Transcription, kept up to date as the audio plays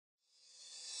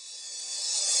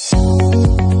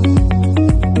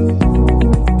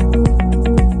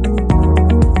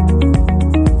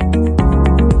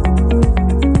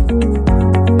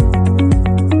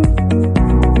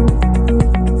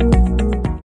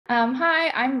Hi,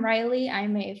 I'm Riley.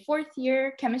 I'm a fourth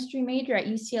year chemistry major at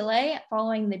UCLA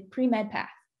following the pre-med path.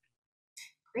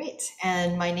 Great.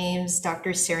 And my name's Dr.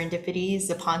 Serendipity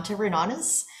Z.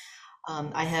 Rinonos.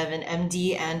 I have an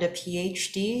MD and a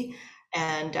PhD,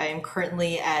 and I am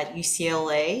currently at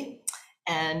UCLA,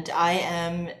 and I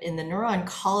am in the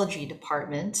Neuro-Oncology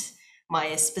department.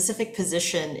 My specific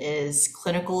position is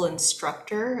clinical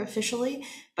instructor officially,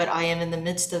 but I am in the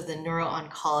midst of the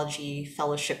Neuro-Oncology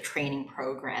fellowship training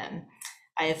program.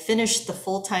 I have finished the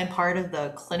full-time part of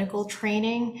the clinical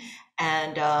training,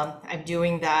 and I'm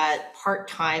doing that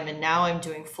part-time, and now I'm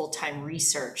doing full-time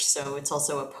research. So it's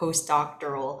also a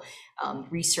postdoctoral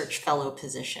research fellow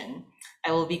position.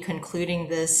 I will be concluding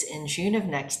this in June of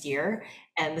next year.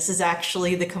 And this is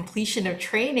actually the completion of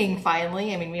training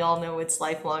finally. I mean, we all know it's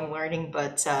lifelong learning,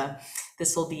 but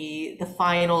this will be the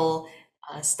final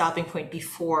stopping point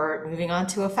before moving on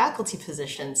to a faculty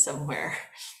position somewhere.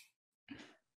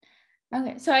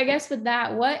 Okay, so I guess with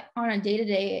that, what on a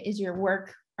day-to-day is your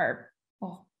work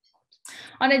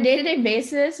on a day-to-day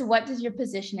basis, what does your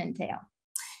position entail?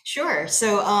 Sure.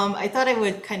 So I thought I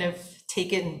would kind of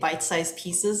take it in bite-sized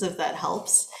pieces if that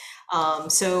helps.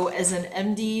 So as an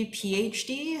MD,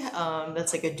 PhD,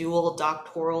 that's like a dual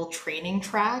doctoral training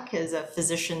track as a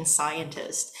physician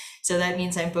scientist. So that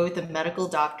means I'm both a medical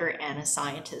doctor and a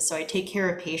scientist. So I take care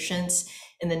of patients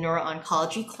in the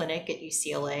neuro-oncology clinic at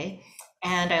UCLA.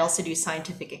 And I also do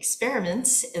scientific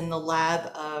experiments in the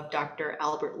lab of Dr.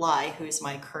 Albert Lai, who is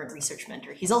my current research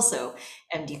mentor. He's also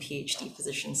MD, PhD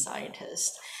physician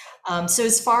scientist. So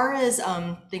as far as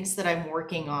things that I'm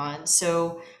working on,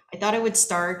 so I thought I would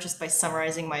start just by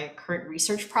summarizing my current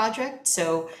research project.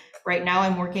 So right now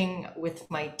I'm working with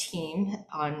my team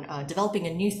on developing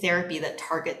a new therapy that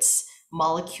targets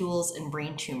molecules in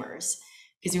brain tumors,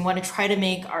 because we want to try to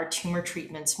make our tumor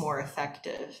treatments more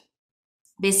effective.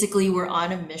 Basically, we're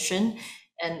on a mission,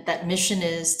 and that mission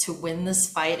is to win this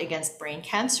fight against brain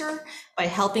cancer by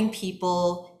helping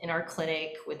people in our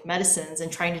clinic with medicines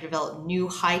and trying to develop new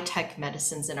high-tech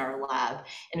medicines in our lab.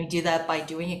 And we do that by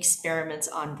doing experiments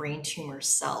on brain tumor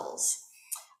cells.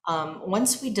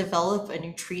 Once we develop a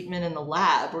new treatment in the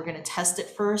lab, we're going to test it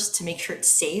first to make sure it's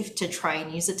safe to try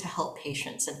and use it to help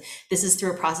patients. And this is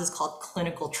through a process called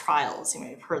clinical trials. You may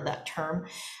have heard that term.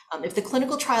 If the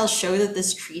clinical trials show that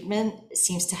this treatment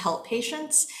seems to help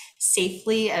patients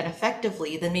safely and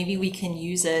effectively, then maybe we can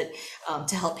use it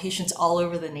to help patients all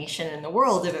over the nation and the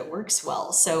world if it works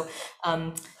well. So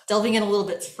delving in a little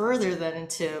bit further then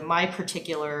into my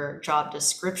particular job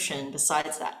description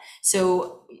besides that.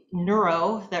 So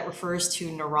neuro, that refers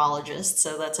to neurologist.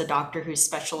 So that's a doctor who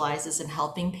specializes in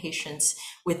helping patients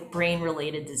with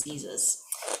brain-related diseases.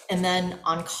 And then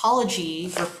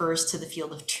oncology refers to the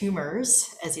field of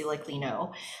tumors, as you likely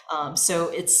know. So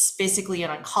it's basically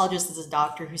an oncologist is a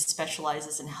doctor who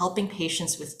specializes in helping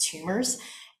patients with tumors.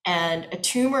 And a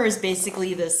tumor is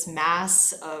basically this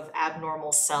mass of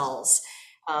abnormal cells.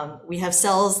 We have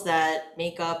cells that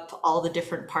make up all the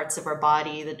different parts of our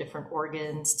body, the different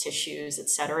organs, tissues, et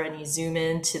cetera. And you zoom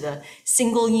into the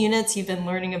single units you've been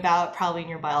learning about probably in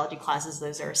your biology classes.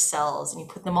 Those are cells, and you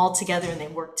put them all together and they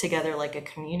work together like a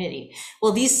community.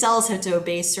 Well, these cells have to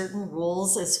obey certain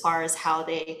rules as far as how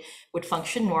they would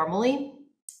function normally.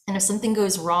 And if something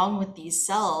goes wrong with these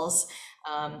cells,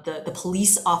 the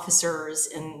police officers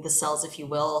in the cells, if you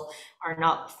will, are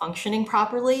not functioning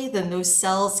properly, then those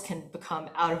cells can become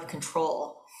out of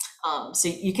control. So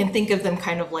you can think of them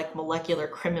kind of like molecular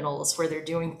criminals, where they're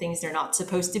doing things they're not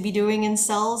supposed to be doing in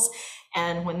cells.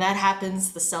 And when that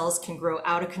happens, the cells can grow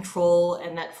out of control,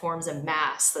 and that forms a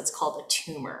mass that's called a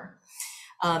tumor.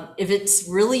 If it's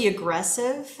really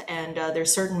aggressive and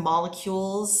there's certain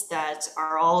molecules that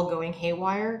are all going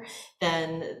haywire,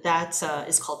 then that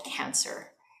is called cancer.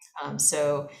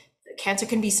 So cancer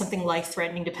can be something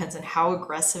life-threatening, depends on how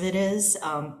aggressive it is.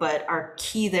 But our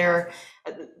key there,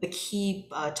 the key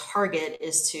target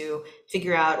is to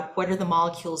figure out what are the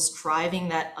molecules driving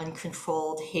that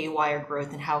uncontrolled haywire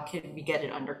growth and how can we get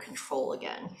it under control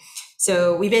again.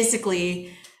 So we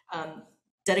basically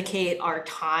dedicate our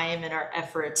time and our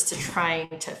efforts to trying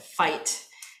to fight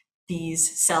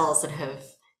these cells that have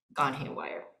gone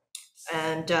haywire.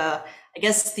 And I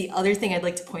guess the other thing I'd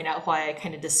like to point out why I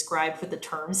kind of described what the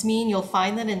terms mean, you'll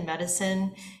find that in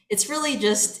medicine, it's really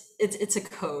just, it's a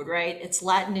code, right? It's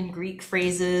Latin and Greek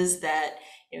phrases that,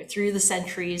 through the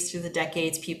centuries, through the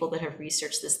decades, people that have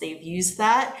researched this, they've used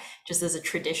that just as a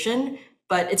tradition.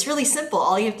 But it's really simple.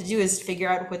 All you have to do is figure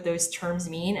out what those terms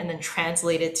mean and then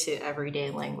translate it to everyday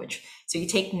language. So you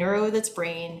take neuro, that's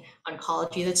brain,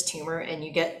 oncology, that's tumor, and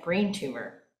you get brain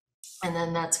tumor. And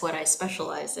then that's what I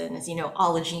specialize in. As you know,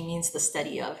 ology means the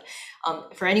study of.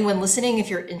 For anyone listening, if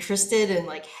you're interested in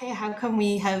like, hey, how come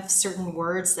we have certain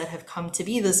words that have come to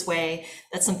be this way?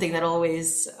 That's something that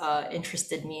always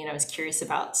interested me and I was curious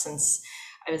about since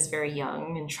I was very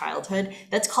young in childhood.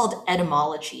 That's called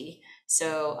etymology.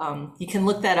 So you can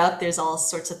look that up. There's all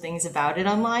sorts of things about it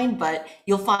online, but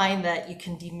you'll find that you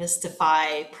can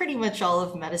demystify pretty much all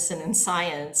of medicine and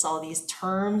science, all these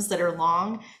terms that are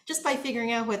long, just by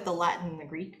figuring out what the Latin and the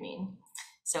Greek mean.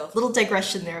 So a little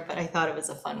digression there, but I thought it was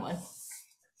a fun one.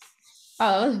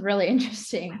 Oh, that was really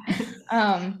interesting.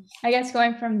 I guess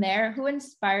going from there, who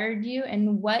inspired you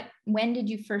and when did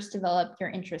you first develop your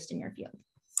interest in your field?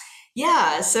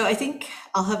 Yeah, so I think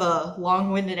I'll have a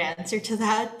long-winded answer to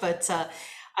that, but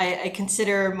I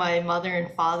consider my mother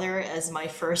and father as my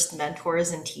first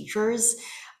mentors and teachers.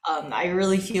 I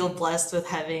really feel blessed with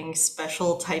having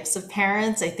special types of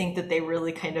parents. I think that they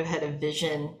really kind of had a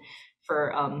vision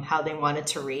for how they wanted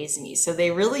to raise me. So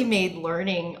they really made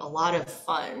learning a lot of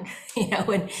fun,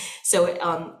 and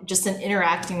so just in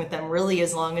interacting with them really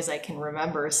as long as I can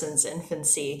remember since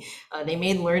infancy, they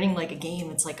made learning like a game.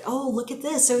 It's like, oh, look at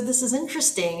this. Oh, this is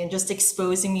interesting. And just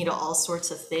exposing me to all sorts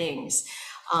of things.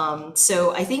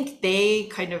 So I think they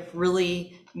kind of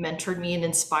really mentored me and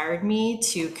inspired me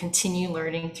to continue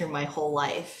learning through my whole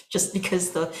life, just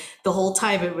because the whole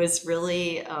time it was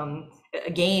really a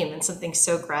game and something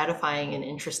so gratifying and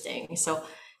interesting. So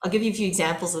I'll give you a few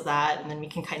examples of that, and then we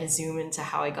can kind of zoom into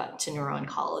how I got into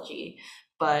neuro-oncology.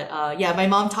 But yeah, my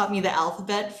mom taught me the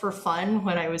alphabet for fun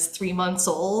when I was 3 months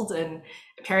old, and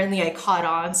apparently I caught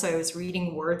on. So I was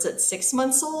reading words at 6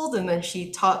 months old, and then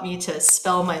she taught me to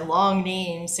spell my long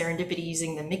name, Serendipity,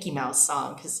 using the Mickey Mouse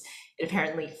song, because it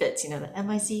apparently fits, the Mickey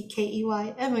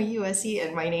Mouse,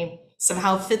 and my name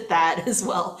somehow fit that as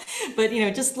well. But,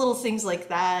 just little things like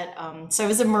that. So I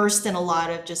was immersed in a lot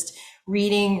of just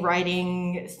reading,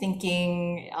 writing,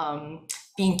 thinking,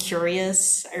 being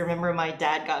curious. I remember my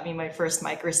dad got me my first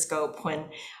microscope when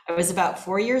I was about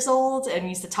 4 years old, and we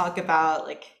used to talk about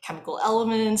like chemical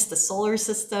elements, the solar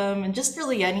system, and just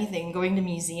really anything, going to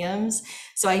museums.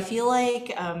 So I feel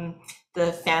like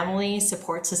the family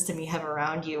support system you have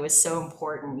around you is so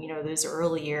important. Those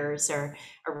early years are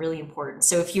really important.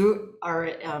 So if you are,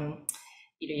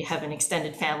 you have an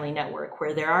extended family network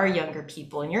where there are younger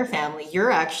people in your family, you're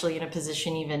actually in a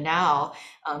position even now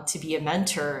to be a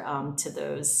mentor to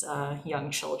those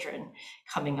young children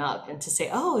coming up and to say,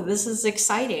 oh, this is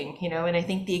exciting, and I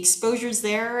think the exposure's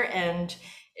there. And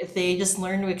if they just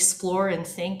learn to explore and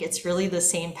think, it's really the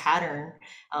same pattern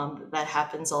that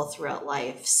happens all throughout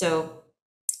life. So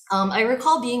I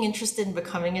recall being interested in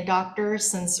becoming a doctor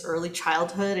since early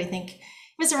childhood. I think it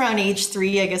was around age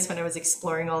 3, I guess, when I was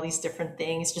exploring all these different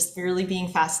things, just really being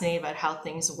fascinated about how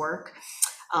things work.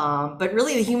 But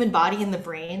really the human body and the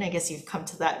brain, I guess you've come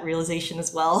to that realization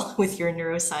as well with your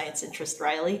neuroscience interest,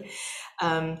 Riley.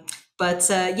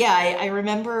 Yeah, I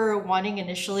remember wanting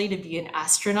initially to be an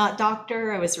astronaut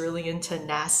doctor. I was really into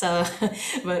NASA,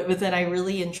 but then I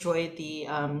really enjoyed the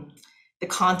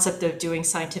concept of doing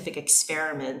scientific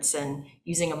experiments and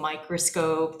using a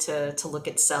microscope to look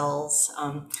at cells.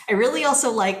 I really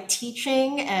also like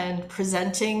teaching and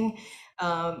presenting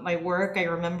my work. I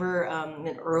remember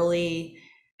in early,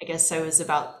 I guess I was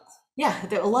about, yeah,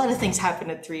 a lot of things happened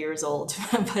at 3 years old,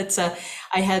 but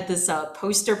I had this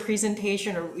poster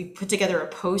presentation, or we put together a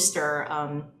poster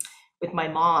with my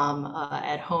mom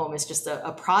at home as just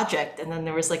a project. And then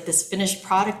there was like this finished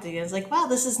product, and I was like, wow,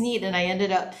 this is neat. And I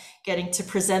ended up getting to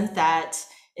present that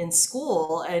in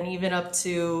school, and even up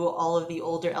to all of the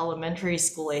older elementary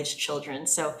school age children.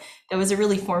 So that was a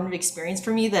really formative experience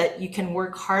for me, that you can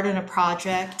work hard on a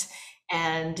project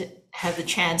and have the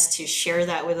chance to share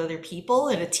that with other people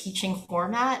in a teaching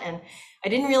format. And I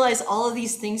didn't realize all of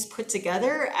these things put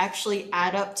together actually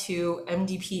add up to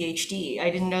MD PhD. I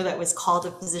didn't know that was called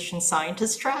a physician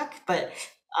scientist track, but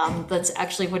that's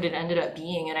actually what it ended up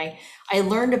being. And I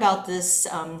learned about this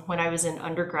when I was an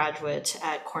undergraduate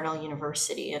at Cornell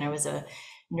University, and I was a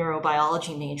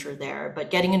neurobiology major there,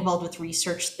 but getting involved with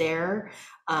research there,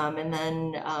 and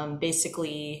then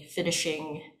basically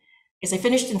finishing, because I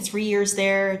finished in 3 years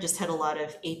there, just had a lot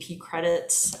of AP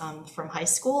credits from high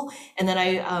school. And then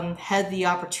I had the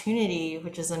opportunity,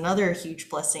 which is another huge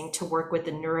blessing, to work with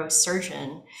a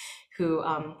neurosurgeon who,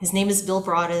 his name is Bill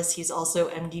Broadus. He's also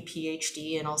MD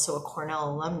PhD and also a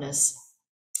Cornell alumnus.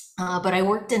 But I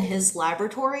worked in his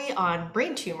laboratory on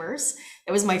brain tumors.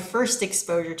 It was my first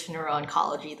exposure to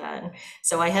neuro-oncology then.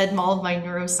 So I had all of my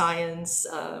neuroscience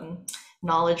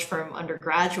knowledge from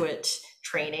undergraduate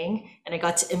training, and I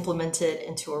got to implement it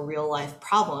into a real life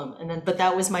problem. But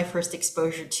that was my first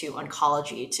exposure to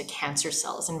oncology, to cancer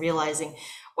cells, and realizing,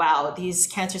 wow, these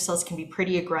cancer cells can be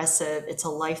pretty aggressive. It's a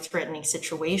life-threatening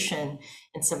situation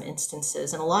in some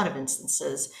instances, in a lot of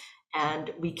instances.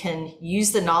 And we can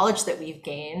use the knowledge that we've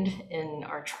gained in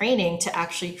our training to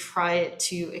actually try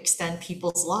to extend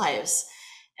people's lives.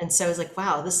 And so I was like,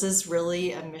 wow, this is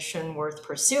really a mission worth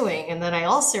pursuing. And then I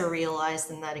also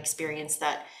realized in that experience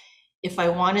that if I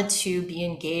wanted to be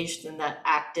engaged in that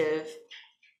active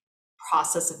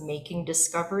process of making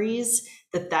discoveries,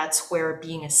 that's where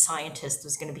being a scientist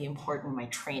was going to be important in my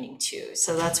training too.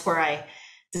 So that's where I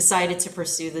decided to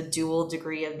pursue the dual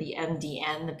degree of the MD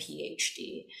and the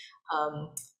PhD.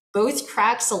 Both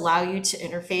tracks allow you to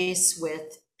interface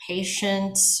with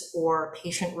patients or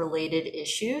patient-related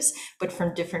issues, but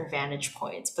from different vantage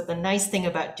points. But the nice thing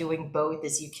about doing both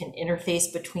is you can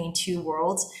interface between two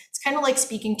worlds. It's kind of like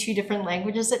speaking two different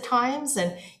languages at times,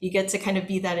 and you get to kind of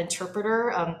be that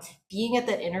interpreter. Being at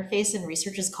that interface in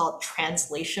research is called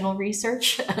translational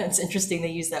research. It's interesting they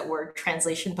use that word,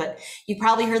 translation, but you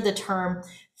probably heard the term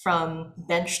from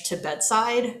bench to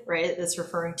bedside, right? That's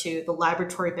referring to the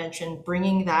laboratory bench and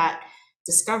bringing that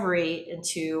discovery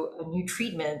into a new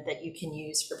treatment that you can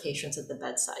use for patients at the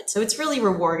bedside. So it's really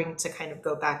rewarding to kind of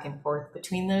go back and forth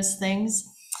between those things.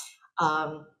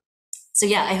 So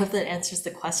yeah, I hope that answers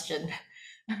the question.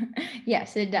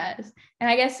 Yes, it does. And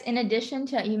I guess in addition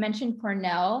to, you mentioned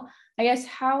Cornell, I guess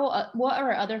what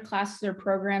are other classes or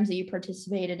programs that you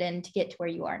participated in to get to where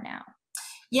you are now?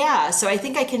 Yeah, so I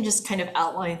think I can just kind of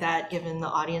outline that given the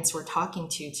audience we're talking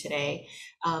to today.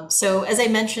 So as I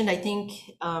mentioned, I think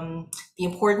the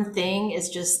important thing is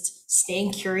just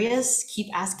staying curious, keep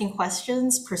asking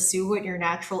questions, pursue what your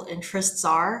natural interests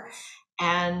are,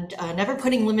 and never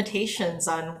putting limitations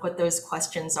on what those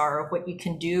questions are or what you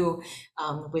can do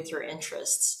with your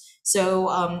interests. So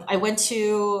I went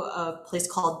to a place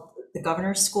called the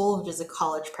Governor's School, which is a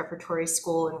college preparatory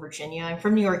school in Virginia. I'm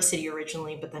from New York City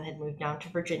originally, but then had moved down to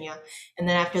Virginia. And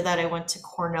then after that, I went to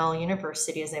Cornell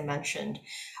University, as I mentioned.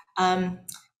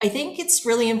 I think it's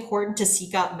really important to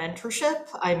seek out mentorship.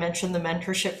 I mentioned the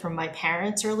mentorship from my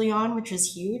parents early on, which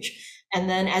is huge. And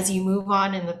then as you move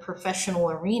on in the professional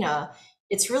arena,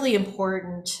 it's really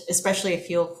important, especially I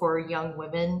feel for young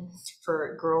women,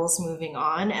 for girls moving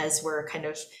on as we're kind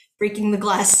of breaking the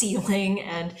glass ceiling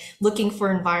and looking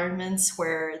for environments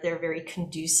where they're very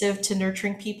conducive to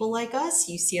nurturing people like us.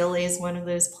 UCLA is one of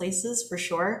those places for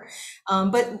sure.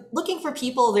 But looking for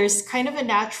people, there's kind of a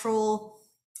natural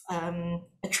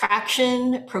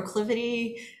attraction,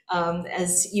 proclivity,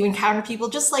 as you encounter people,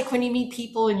 just like when you meet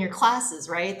people in your classes,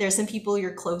 right? There's some people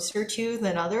you're closer to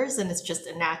than others, and it's just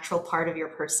a natural part of your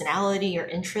personality, your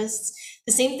interests.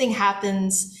 The same thing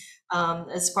happens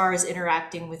as far as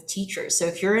interacting with teachers. So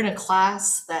if you're in a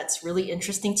class that's really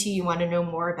interesting to you, you want to know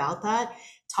more about that,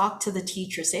 talk to the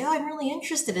teacher, say, oh, I'm really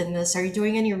interested in this. Are you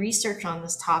doing any research on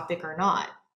this topic or not?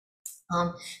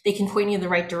 They can point you in the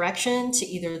right direction to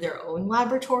either their own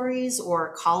laboratories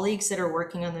or colleagues that are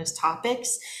working on those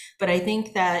topics. But I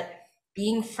think that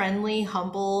being friendly,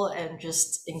 humble, and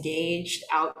just engaged,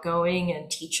 outgoing, and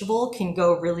teachable can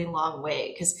go a really long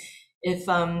way. Because if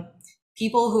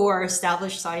people who are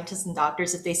established scientists and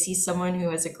doctors, if they see someone who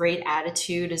has a great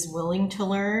attitude, is willing to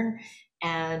learn,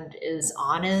 and is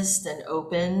honest and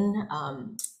open,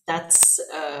 that's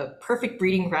a perfect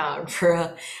breeding ground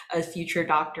for a future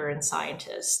doctor and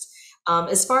scientist.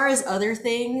 As far as other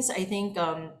things, I think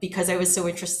because I was so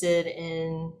interested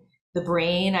in the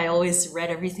brain, I always read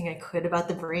everything I could about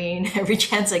the brain. Every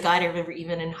chance I got, I remember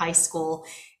even in high school,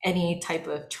 any type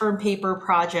of term paper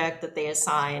project that they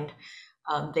assigned,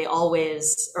 I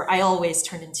always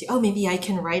turned into, oh, maybe I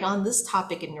can write on this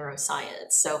topic in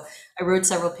neuroscience. So I wrote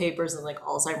several papers on like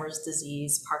Alzheimer's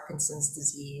disease, Parkinson's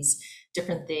disease,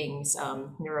 different things,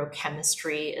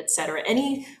 neurochemistry, et cetera.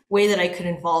 Any way that I could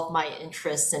involve my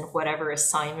interests in whatever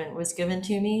assignment was given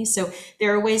to me. So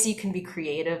there are ways you can be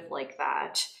creative like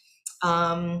that.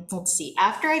 Let's see,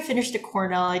 after I finished at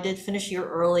Cornell, I did finish a year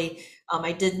early.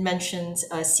 I did mention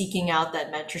seeking out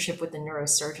that mentorship with the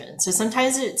neurosurgeon. So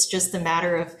sometimes it's just a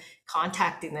matter of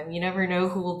contacting them. You never know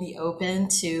who will be open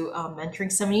to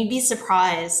mentoring someone. You'd be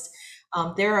surprised.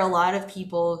 There are a lot of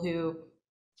people who,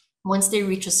 once they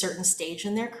reach a certain stage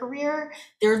in their career,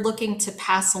 they're looking to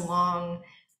pass along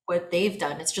what they've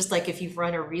done. It's just like if you've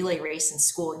run a relay race in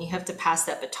school and you have to pass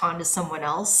that baton to someone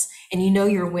else and you know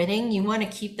you're winning, you want to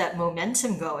keep that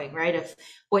momentum going, right? Of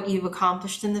what you've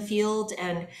accomplished in the field.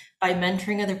 And by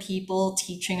mentoring other people,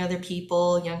 teaching other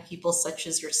people, young people such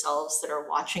as yourselves that are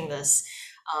watching this,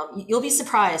 You'll be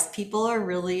surprised. People are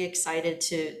really excited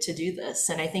to do this.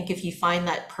 And I think if you find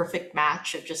that perfect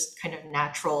match of just kind of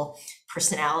natural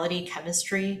personality,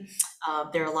 chemistry,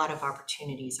 there are a lot of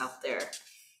opportunities out there.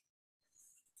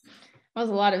 That was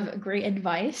a lot of great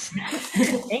advice.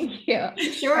 Thank you.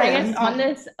 Sure. I guess on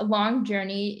this long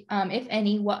journey, if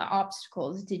any, what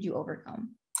obstacles did you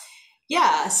overcome?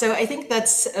 Yeah, so I think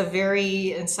that's a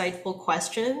very insightful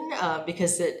question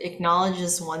because it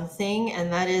acknowledges one thing,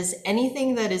 and that is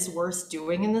anything that is worth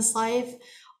doing in this life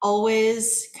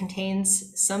always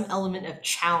contains some element of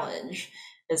challenge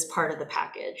as part of the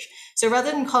package. So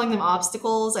rather than calling them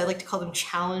obstacles, I like to call them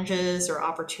challenges or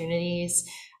opportunities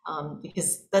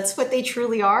because that's what they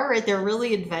truly are, right? They're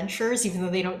really adventures, even though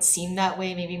they don't seem that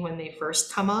way maybe when they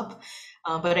first come up.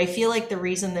 But I feel like the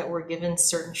reason that we're given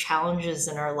certain challenges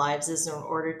in our lives is in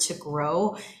order to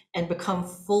grow and become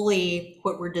fully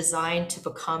what we're designed to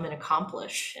become and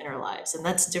accomplish in our lives. And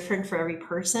that's different for every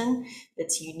person.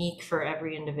 It's unique for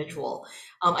every individual.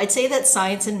 I'd say that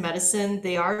science and medicine,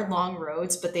 they are long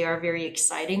roads, but they are very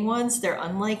exciting ones. They're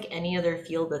unlike any other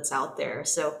field that's out there.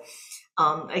 So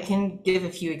I can give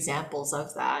a few examples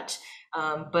of that.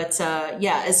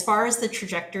 Yeah, as far as the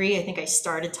trajectory, I think I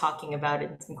started talking about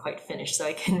it and didn't quite finish, so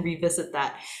I can revisit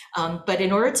that. But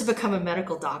in order to become a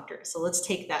medical doctor, so let's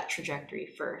take that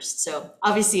trajectory first. So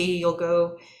obviously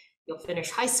you'll finish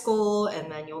high school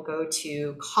and then you'll go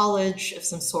to college of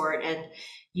some sort, and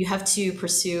you have to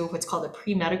pursue what's called a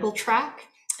pre-medical track.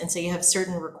 And so you have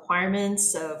certain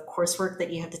requirements of coursework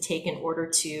that you have to take in order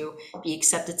to be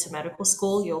accepted to medical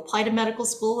school. You'll apply to medical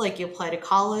school like you apply to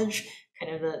college,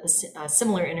 kind of the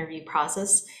similar interview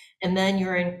process. And then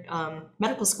you're in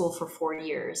medical school for 4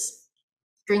 years.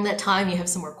 During that time, you have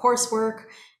some more coursework,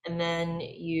 and then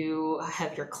you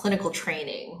have your clinical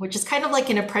training, which is kind of like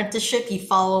an apprenticeship. You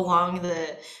follow along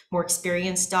the more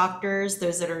experienced doctors,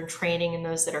 those that are in training and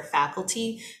those that are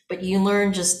faculty, but you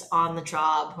learn just on the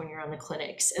job when you're on the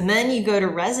clinics. And then you go to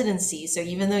residency. So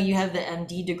even though you have the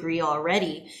MD degree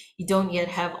already, you don't yet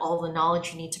have all the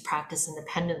knowledge you need to practice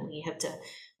independently. You have to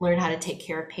learn how to take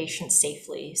care of patients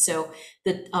safely. So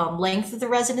the length of the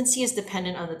residency is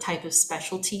dependent on the type of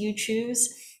specialty you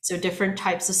choose. So different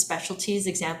types of specialties,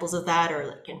 examples of that are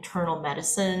like internal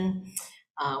medicine,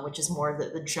 which is more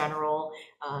the general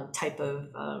type of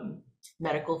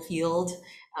medical field.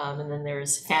 And then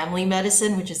there's family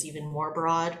medicine, which is even more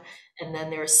broad. And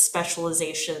then there's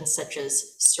specializations such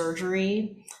as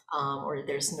surgery, or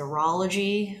there's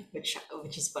neurology, which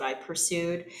is what I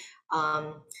pursued.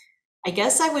 I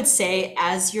guess I would say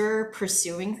as you're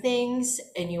pursuing things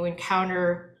and you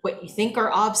encounter what you think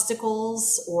are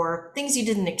obstacles or things you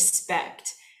didn't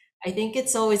expect, I think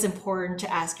it's always important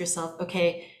to ask yourself,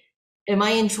 okay, am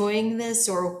I enjoying this,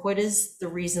 or what is the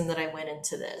reason that I went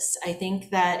into this? I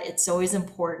think that it's always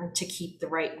important to keep the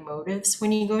right motives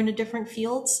when you go into different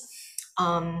fields.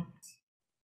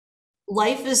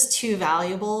 Life is too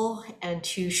valuable and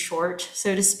too short,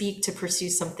 so to speak, to pursue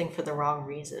something for the wrong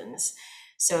reasons.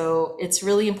 So it's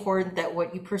really important that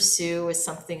what you pursue is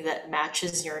something that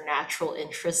matches your natural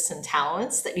interests and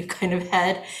talents that you've kind of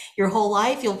had your whole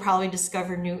life. You'll probably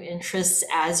discover new interests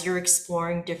as you're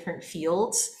exploring different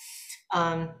fields.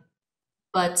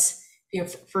 But you know,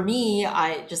 for me,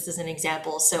 just as an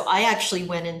example, so I actually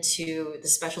went into the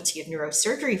specialty of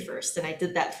neurosurgery first, and I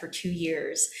did that for 2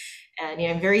 years. And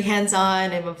I'm very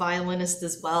hands-on. I'm a violinist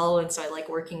as well, and so I like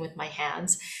working with my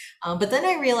hands. But then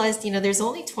I realized, there's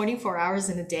only 24 hours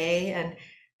in a day, and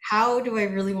how do I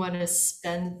really want to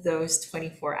spend those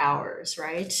 24 hours,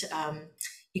 right?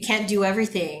 You can't do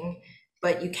everything,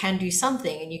 but you can do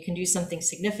something, and you can do something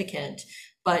significant.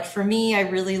 But for me, I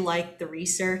really like the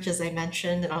research, as I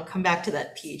mentioned, and I'll come back to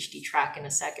that PhD track in a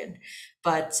second.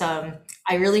 But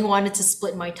I really wanted to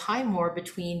split my time more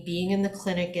between being in the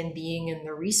clinic and being in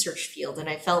the research field. And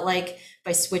I felt like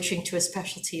by switching to a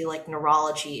specialty like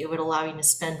neurology, it would allow me to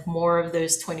spend more of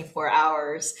those 24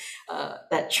 hours,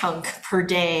 that chunk per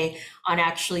day, on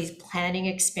actually planning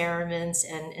experiments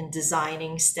and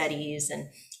designing studies and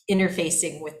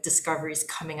interfacing with discoveries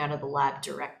coming out of the lab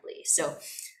directly. So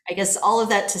I guess all of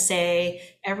that to say,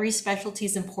 every specialty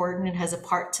is important and has a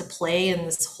part to play in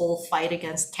this whole fight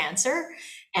against cancer.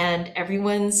 And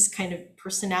everyone's kind of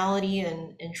personality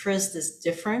and interest is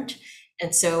different.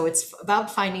 And so it's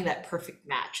about finding that perfect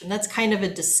match. And that's kind of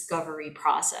a discovery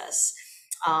process.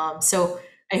 So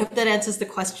I hope that answers the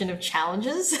question of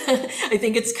challenges. I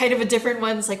think it's kind of a different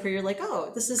one. It's like where you're like,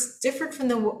 oh, this is different from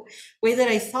the way that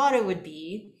I thought it would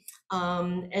be.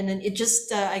 And then it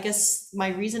just, I guess my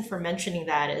reason for mentioning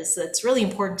that is that it's really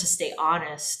important to stay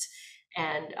honest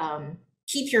and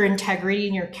keep your integrity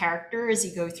and your character as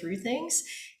you go through things.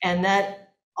 And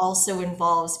that also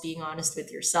involves being honest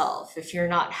with yourself. If you're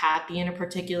not happy in a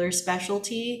particular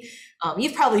specialty,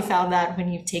 you've probably found that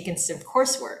when you've taken some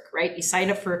coursework, right? You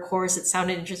signed up for a course, it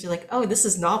sounded interesting, like, oh, this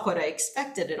is not what I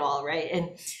expected at all, right?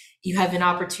 And you have an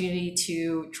opportunity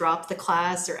to drop the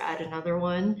class or add another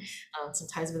one,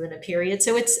 sometimes within a period.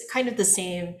 So it's kind of the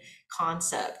same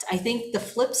concept. I think the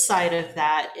flip side of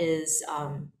that is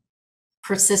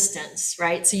persistence,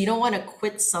 right? So you don't want to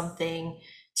quit something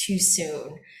too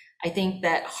soon. I think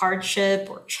that hardship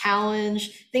or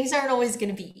challenge, things aren't always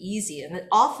going to be easy. And that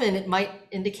often it might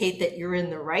indicate that you're in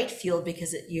the right field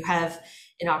because you have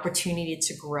an opportunity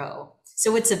to grow.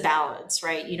 So it's a balance,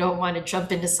 right? You don't want to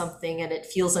jump into something and it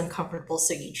feels uncomfortable,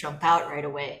 so you jump out right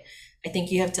away. I think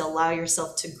you have to allow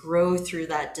yourself to grow through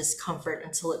that discomfort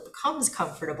until it becomes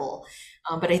comfortable.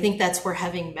 But I think that's where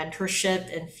having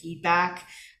mentorship and feedback,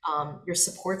 your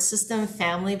support system,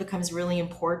 family becomes really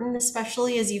important,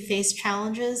 especially as you face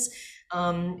challenges.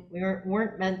 We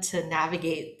weren't meant to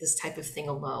navigate this type of thing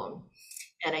alone.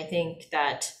 And I think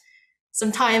that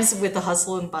sometimes with the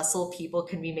hustle and bustle, people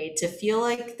can be made to feel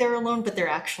like they're alone, but they're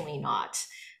actually not.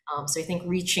 So I think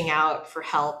reaching out for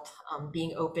help,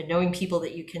 being open, knowing people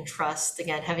that you can trust,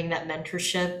 again, having that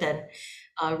mentorship,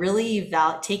 and really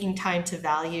taking time to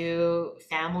value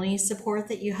family support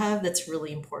that you have, that's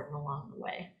really important along the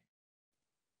way.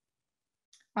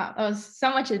 Wow, that was so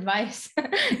much advice.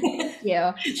 Thank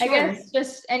you. Sure. I guess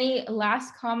just any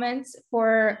last comments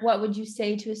for what would you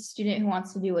say to a student who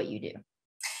wants to do what you do?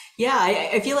 Yeah,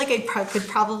 I feel like I could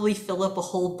probably fill up a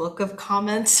whole book of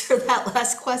comments for that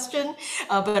last question,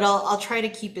 but I'll try to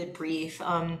keep it brief.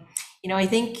 I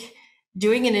think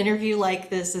doing an interview like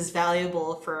this is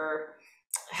valuable for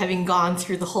having gone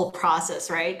through the whole process,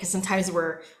 right? Because sometimes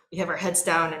we have our heads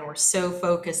down and we're so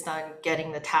focused on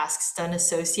getting the tasks done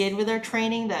associated with our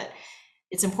training that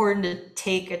it's important to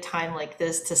take a time like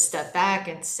this to step back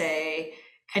and say,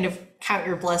 kind of count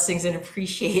your blessings and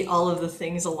appreciate all of the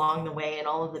things along the way and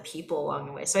all of the people along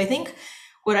the way. So I think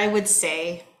what I would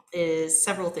say is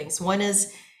several things. One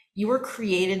is you were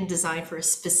created and designed for a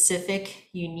specific,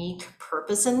 unique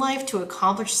purpose in life to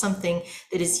accomplish something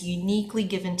that is uniquely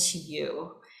given to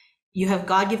you. You have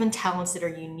God-given talents that are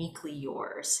uniquely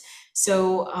yours.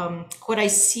 So what I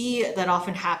see that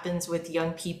often happens with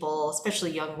young people,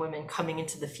 especially young women coming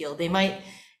into the field, they might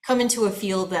come into a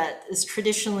field that is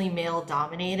traditionally male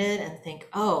dominated and think,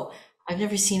 oh, I've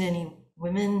never seen any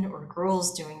women or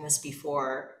girls doing this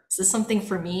before. Is this something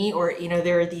for me? Or,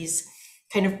 there are these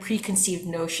kind of preconceived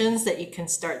notions that you can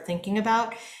start thinking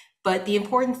about. But the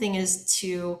important thing is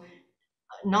to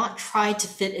not try to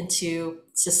fit into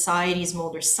society's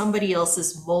mold or somebody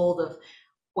else's mold of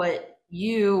what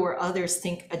you or others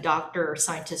think a doctor or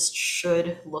scientist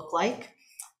should look like.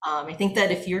 I think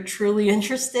that if you're truly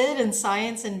interested in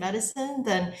science and medicine,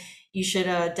 then you should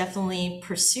definitely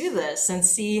pursue this and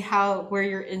see where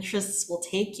your interests will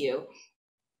take you.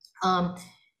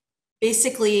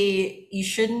 Basically, you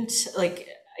shouldn't,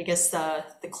 I guess the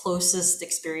closest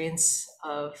experience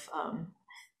of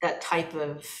that type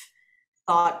of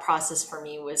thought process for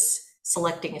me was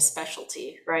selecting a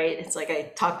specialty, right? It's like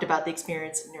I talked about the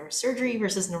experience of neurosurgery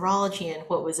versus neurology and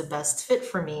what was a best fit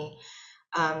for me.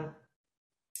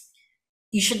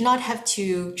 You should not have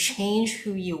to change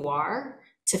who you are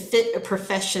to fit a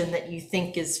profession that you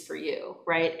think is for you,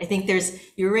 right? I think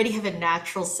you already have a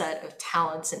natural set of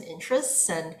talents and interests,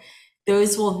 and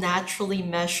those will naturally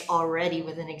mesh already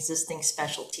with an existing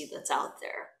specialty that's out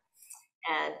there.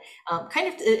 And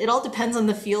it all depends on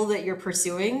the field that you're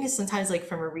pursuing. Sometimes, like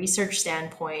from a research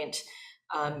standpoint,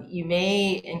 you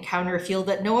may encounter a field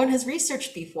that no one has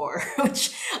researched before,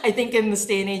 which I think in this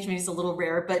day and age is a little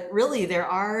rare, but really there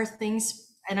are things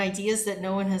and ideas that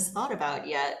no one has thought about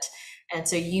yet. And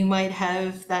so you might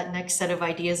have that next set of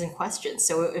ideas and questions.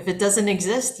 So if it doesn't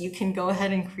exist, you can go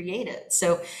ahead and create it.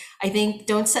 So I think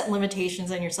don't set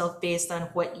limitations on yourself based on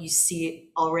what you see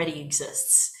already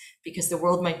exists, because the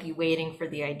world might be waiting for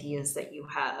the ideas that you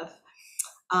have.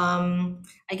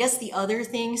 I guess the other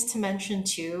things to mention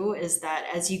too is that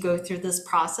as you go through this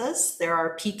process, there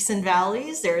are peaks and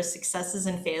valleys, there are successes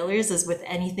and failures, as with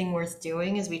anything worth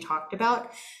doing, as we talked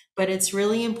about. But it's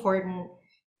really important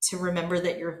to remember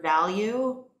that your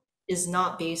value is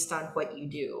not based on what you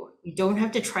do. You don't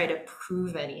have to try to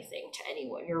prove anything to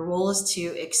anyone. Your role is to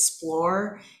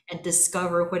explore and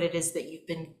discover what it is that you've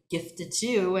been gifted to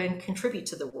do and contribute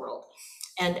to the world.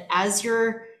 And as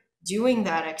you're doing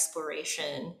that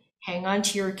exploration, hang on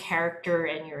to your character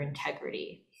and your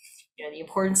integrity. The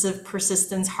importance of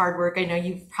persistence, hard work. I know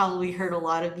you've probably heard a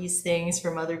lot of these things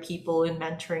from other people in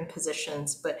mentoring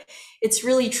positions, but it's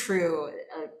really true.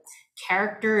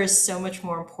 character is so much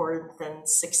more important than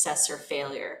success or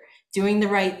failure. Doing the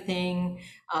right thing,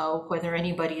 whether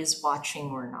anybody is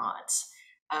watching or not.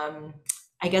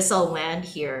 I guess I'll land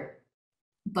here,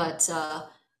 but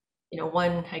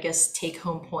one, I guess, take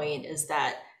home point is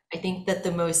that I think that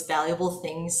the most valuable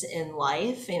things in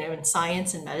life, in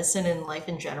science and medicine and life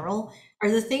in general,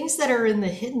 are the things that are in the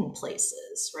hidden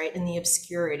places, right? In the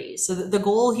obscurity. So the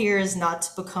goal here is not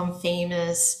to become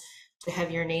famous, to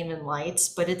have your name in lights,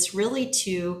 but it's really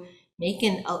to make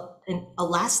a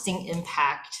lasting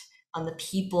impact on the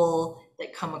people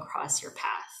that come across your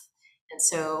path. And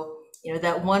so,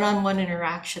 that one-on-one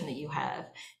interaction that you have,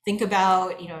 think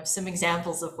about, some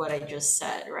examples of what I just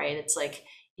said, right? It's like,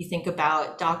 you think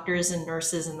about doctors and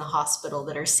nurses in the hospital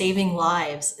that are saving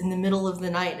lives in the middle of the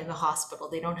night in the hospital.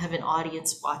 They don't have an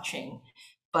audience watching,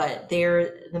 but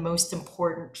they're the most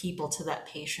important people to that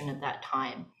patient at that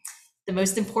time. The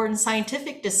most important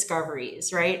scientific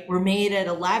discoveries, right, were made at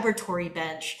a laboratory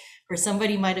bench where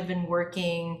somebody might have been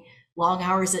working long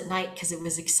hours at night because it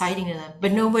was exciting to them,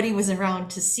 but nobody was around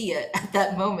to see it at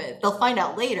that moment. They'll find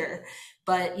out later,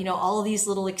 but all of these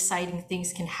little exciting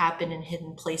things can happen in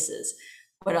hidden places.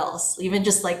 What else? Even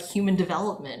just like human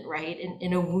development, right?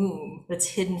 In a womb that's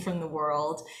hidden from the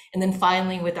world. And then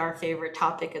finally, with our favorite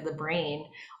topic of the brain,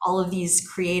 all of these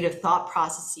creative thought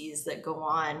processes that go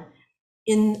on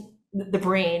in the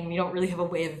brain. We don't really have a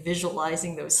way of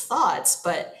visualizing those thoughts,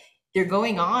 but they're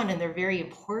going on and they're very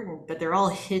important, but they're all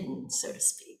hidden, so to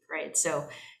speak, right? So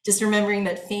just remembering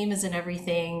that fame isn't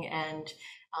everything, and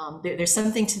there's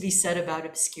something to be said about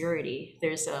obscurity.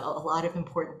 There's a lot of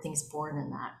important things born in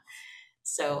that.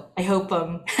 So I hope,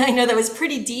 I know that was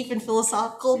pretty deep and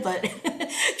philosophical, but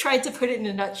tried to put it in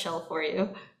a nutshell for you.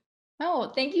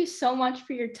 Oh, thank you so much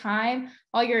for your time.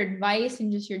 All your advice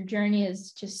and just your journey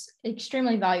is just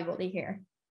extremely valuable to hear.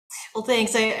 Well,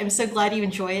 thanks. I'm so glad you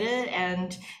enjoyed it.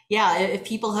 And yeah, if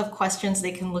people have questions,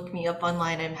 they can look me up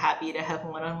online. I'm happy to have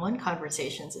one-on-one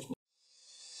conversations if